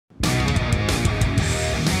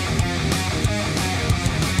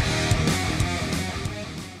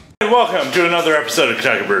Welcome to another episode of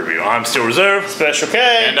KyBrewReview. I'm still Reserve, Special K,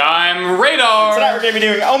 and I'm Radar. Tonight we're going to be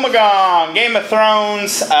doing Ommegang, Game of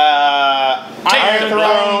Thrones, Iron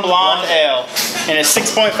Throne Blonde Ale, and it's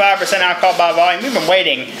 6.5% alcohol by volume. We've been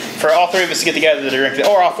waiting for all three of us to get together to drink it,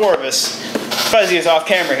 or all four of us. Fuzzy is off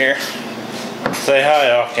camera here. Say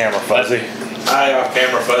hi off camera, Fuzzy. Hi off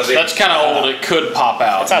camera, Fuzzy. That's kind of old. It could pop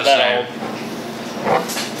out. It's not that old.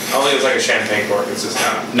 I don't think it's like a champagne cork. It's just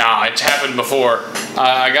kind of. Nah, it's happened before.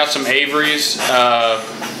 I got some Avery's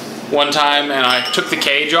one time, and I took the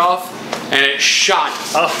cage off, and it shot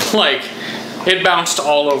up like it bounced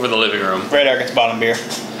all over the living room. Radar gets bottom beer.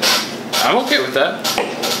 I'm okay with that.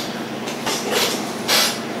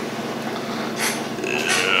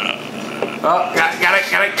 Oh, got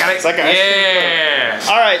it. It's like a yeah.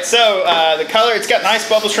 All right, so the color, it's got nice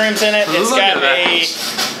bubble streams in it. It's Look got at that.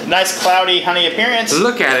 a nice cloudy honey appearance.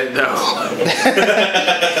 Look at it though.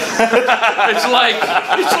 it's like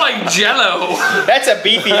Jello. That's a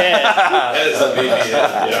beefy head. That is a beefy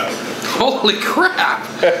head, yeah. Holy crap.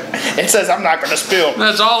 It says I'm not going to spill.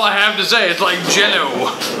 That's all I have to say. It's like Jello.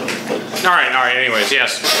 All right. Anyways,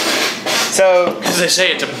 yes. So, as they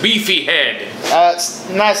say, it's a beefy head. It's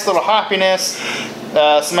nice little hoppiness.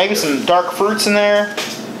 So maybe some dark fruits in there.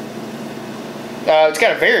 It's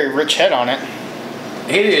got a very rich head on it.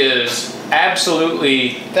 It is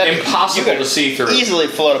absolutely impossible to see through. Easily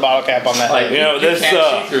float a bottle cap on that. Like, head. you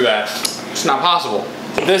can't see through that. It's not possible.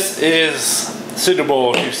 This is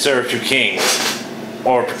suitable to serve to kings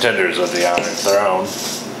or pretenders of the Iron Throne.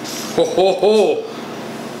 Ho ho ho.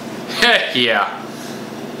 Heck yeah.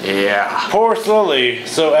 Yeah. Pour slowly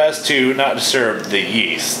so as to not disturb the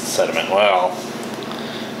yeast sediment. Well,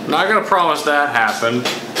 not gonna promise that happened.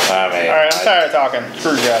 I mean, all right, I'm tired of talking.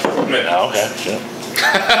 Screw you. No, okay, sure.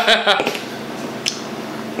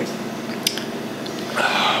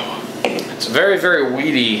 It's very, very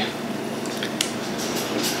weedy.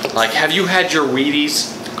 Like, have you had your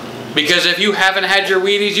Wheaties? Because if you haven't had your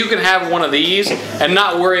Wheaties, you can have one of these and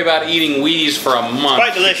not worry about eating Wheaties for a month.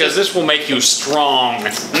 Quite delicious. Because this will make you strong. And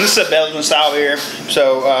this is a Belgian style beer,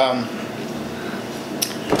 so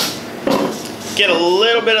get a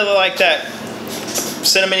little bit of like that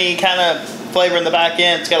cinnamony kind of flavor in the back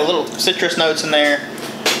end. It's got a little citrus notes in there,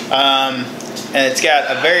 and it's got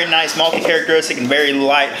a very nice malty characteristic and very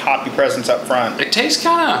light hoppy presence up front. It tastes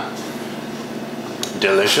kind of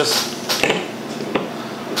delicious.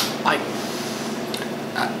 Like,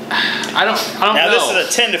 I don't know. Now this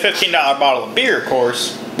is a $10 to $15 bottle of beer, of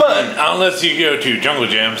course. But unless you go to Jungle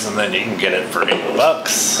Gyms, and then you can get it for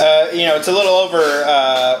 $8. You know, it's a little over.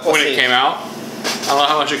 When it came out, I don't know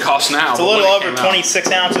how much it costs now. It's a little over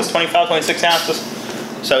 26 ounces, 25, 26 ounces.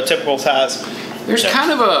 So typical size. There's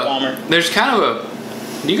kind of a.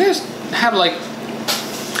 Do you guys have like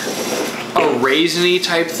a raisiny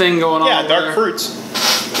type thing going on? Yeah, dark fruits.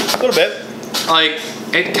 A little bit. Like,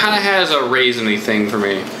 it kind of has a raisiny thing for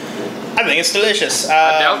me. I think it's delicious.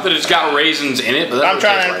 I doubt that it's got raisins in it, but I'm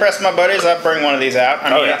trying to impress my buddies. I'll bring one of these out. I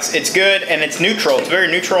mean, it's good and it's neutral. It's very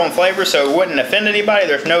neutral in flavor, so it wouldn't offend anybody.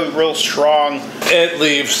 There's no real strong. It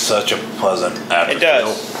leaves such a pleasant afterfeel. It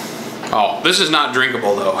does. Oh, this is not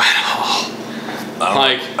drinkable though at all.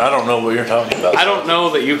 I don't know what you're talking about. I don't know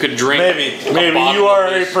that you could drink. Maybe you are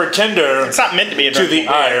a pretender. It's not meant to be a to the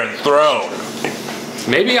Iron Throne.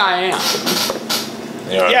 Maybe I am.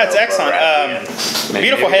 Yeah, it's excellent.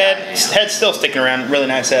 Beautiful head. Head's still sticking around. Really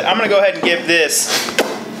nice head. I'm going to go ahead and give this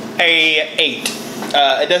a 8.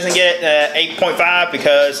 It doesn't get 8.5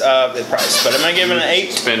 because of the price, but I'm going to give it an 8.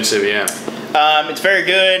 Expensive, yeah. It's very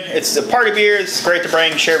good. It's a party beer. It's great to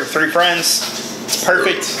bring, share with 3 friends. It's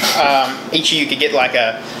perfect. Each of you could get like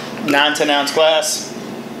a 9-10 ounce glass.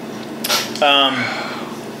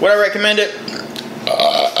 Would I recommend it?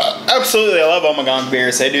 Absolutely. I love Ommegang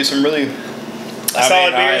beers. They do some really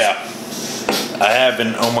solid beers. I have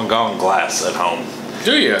an Ommegang glass at home.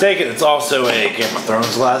 Do you? Take it. It's also a Game of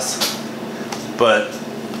Thrones glass, but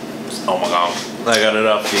it's Ommegang. I got it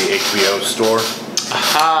off the HBO store.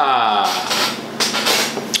 Aha.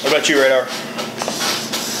 What about you, Radar?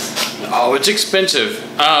 Oh, it's expensive.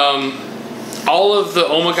 All of the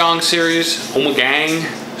Ommegang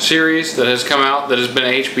series that has come out that has been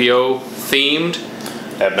HBO themed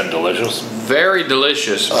have been delicious. Very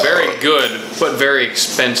delicious, very good, but very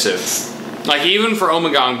expensive. Like, even for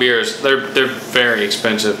Ommegang beers, they're very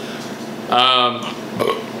expensive. I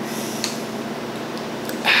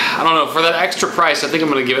don't know, for that extra price, I think I'm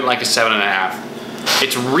gonna give it like a 7.5.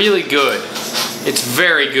 It's really good. It's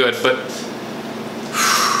very good, but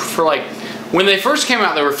for like, when they first came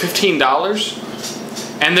out, they were $15.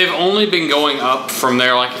 And they've only been going up from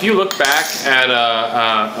there. Like, if you look back at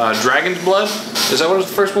Dragon's Blood, is that what the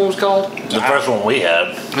first one was called? The first one we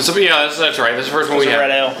had. Yeah, that's right. That's the first one we had.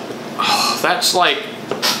 Red Ale. Oh, that's like,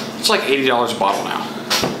 it's like $80 a bottle now.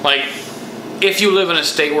 Like, if you live in a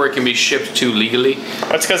state where it can be shipped to legally.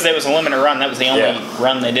 That's because there was a limited run. That was the only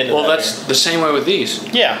run they did. Well, that's the same way with these.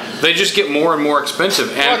 Yeah. They just get more and more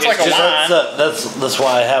expensive. And well, it's like a wine. That's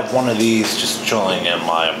why I have one of these just chilling in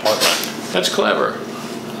my apartment. That's clever.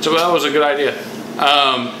 So that was a good idea.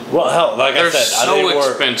 Well, hell, like I said, so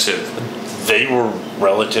expensive. They were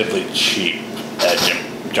relatively cheap at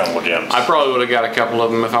Jungle Gyms. I probably would have got a couple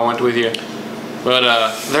of them if I went with you. But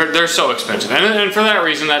they're so expensive, and for that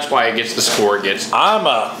reason, that's why it gets the score it gets. I'm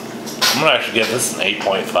gonna actually give this an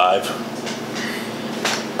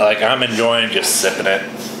 8.5. Like, I'm enjoying just sipping it.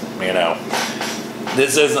 You know,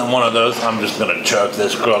 this isn't one of those I'm just gonna chug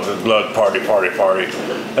this glug party.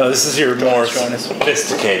 No, this is your more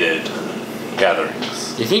sophisticated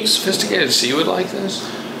gatherings. You think sophisticated C would like this?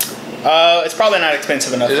 It's probably not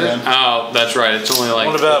expensive enough for him. Oh, that's right. It's only like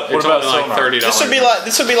what about $30.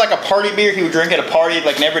 This would be like a party beer he would drink at a party,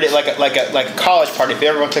 like never did, like a college party. If he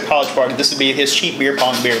ever went to a college party, this would be his cheap beer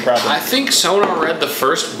pong beer, probably. I think Sonar read the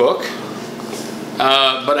first book,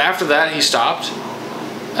 but after that he stopped,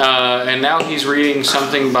 and now he's reading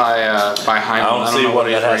something by Hyman. I don't know what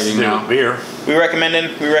he's reading now. Beer. We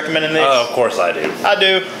recommending these? Oh, of course I do. I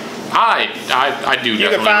do. I do. You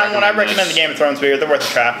can find one. I recommend the Game of Thrones beer. They're worth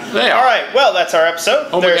a try. They are. All right. Well, that's our episode.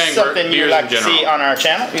 Ommegang There's something you'd like to see on our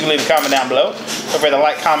channel, you can leave a comment down below. Don't forget to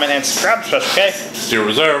like, comment, and subscribe to us. Okay. Still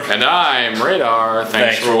Reserve. And I'm Radar.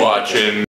 Thanks for watching.